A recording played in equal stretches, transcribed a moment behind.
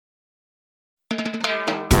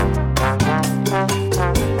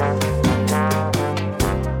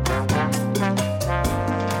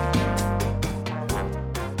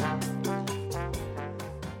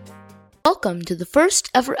Welcome to the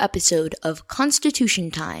first ever episode of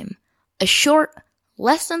Constitution Time, a short,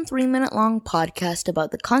 less than 3-minute long podcast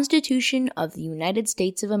about the Constitution of the United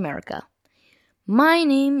States of America. My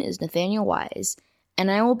name is Nathaniel Wise,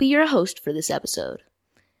 and I will be your host for this episode.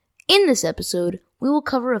 In this episode, we will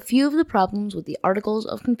cover a few of the problems with the Articles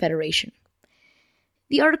of Confederation.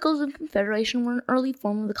 The Articles of Confederation were an early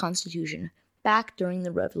form of the Constitution, back during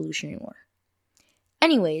the Revolutionary War.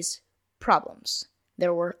 Anyways, problems.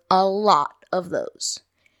 There were a lot of those.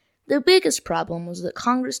 The biggest problem was that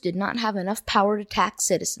Congress did not have enough power to tax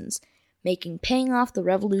citizens, making paying off the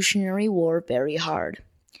Revolutionary War very hard.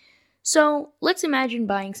 So, let's imagine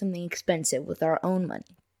buying something expensive with our own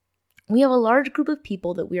money. We have a large group of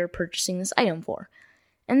people that we are purchasing this item for,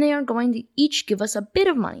 and they are going to each give us a bit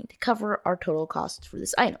of money to cover our total costs for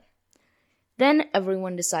this item. Then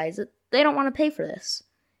everyone decides that they don't want to pay for this,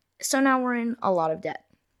 so now we're in a lot of debt.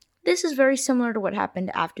 This is very similar to what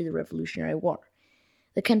happened after the Revolutionary War.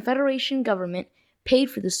 The Confederation government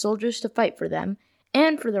paid for the soldiers to fight for them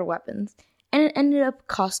and for their weapons, and it ended up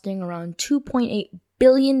costing around $2.8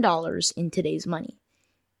 billion in today's money.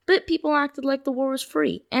 But people acted like the war was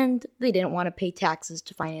free, and they didn't want to pay taxes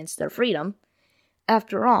to finance their freedom.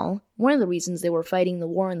 After all, one of the reasons they were fighting the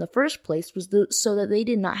war in the first place was so that they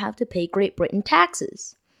did not have to pay Great Britain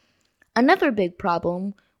taxes. Another big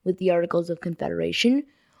problem with the Articles of Confederation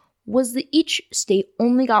was that each state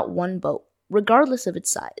only got one vote, regardless of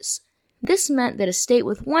its size. This meant that a state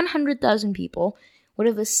with 100,000 people would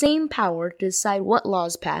have the same power to decide what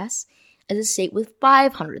laws pass as a state with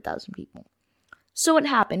 500,000 people. So what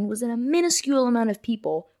happened was that a minuscule amount of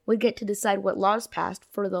people would get to decide what laws passed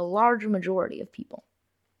for the large majority of people.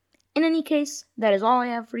 In any case, that is all I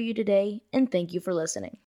have for you today, and thank you for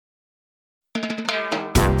listening.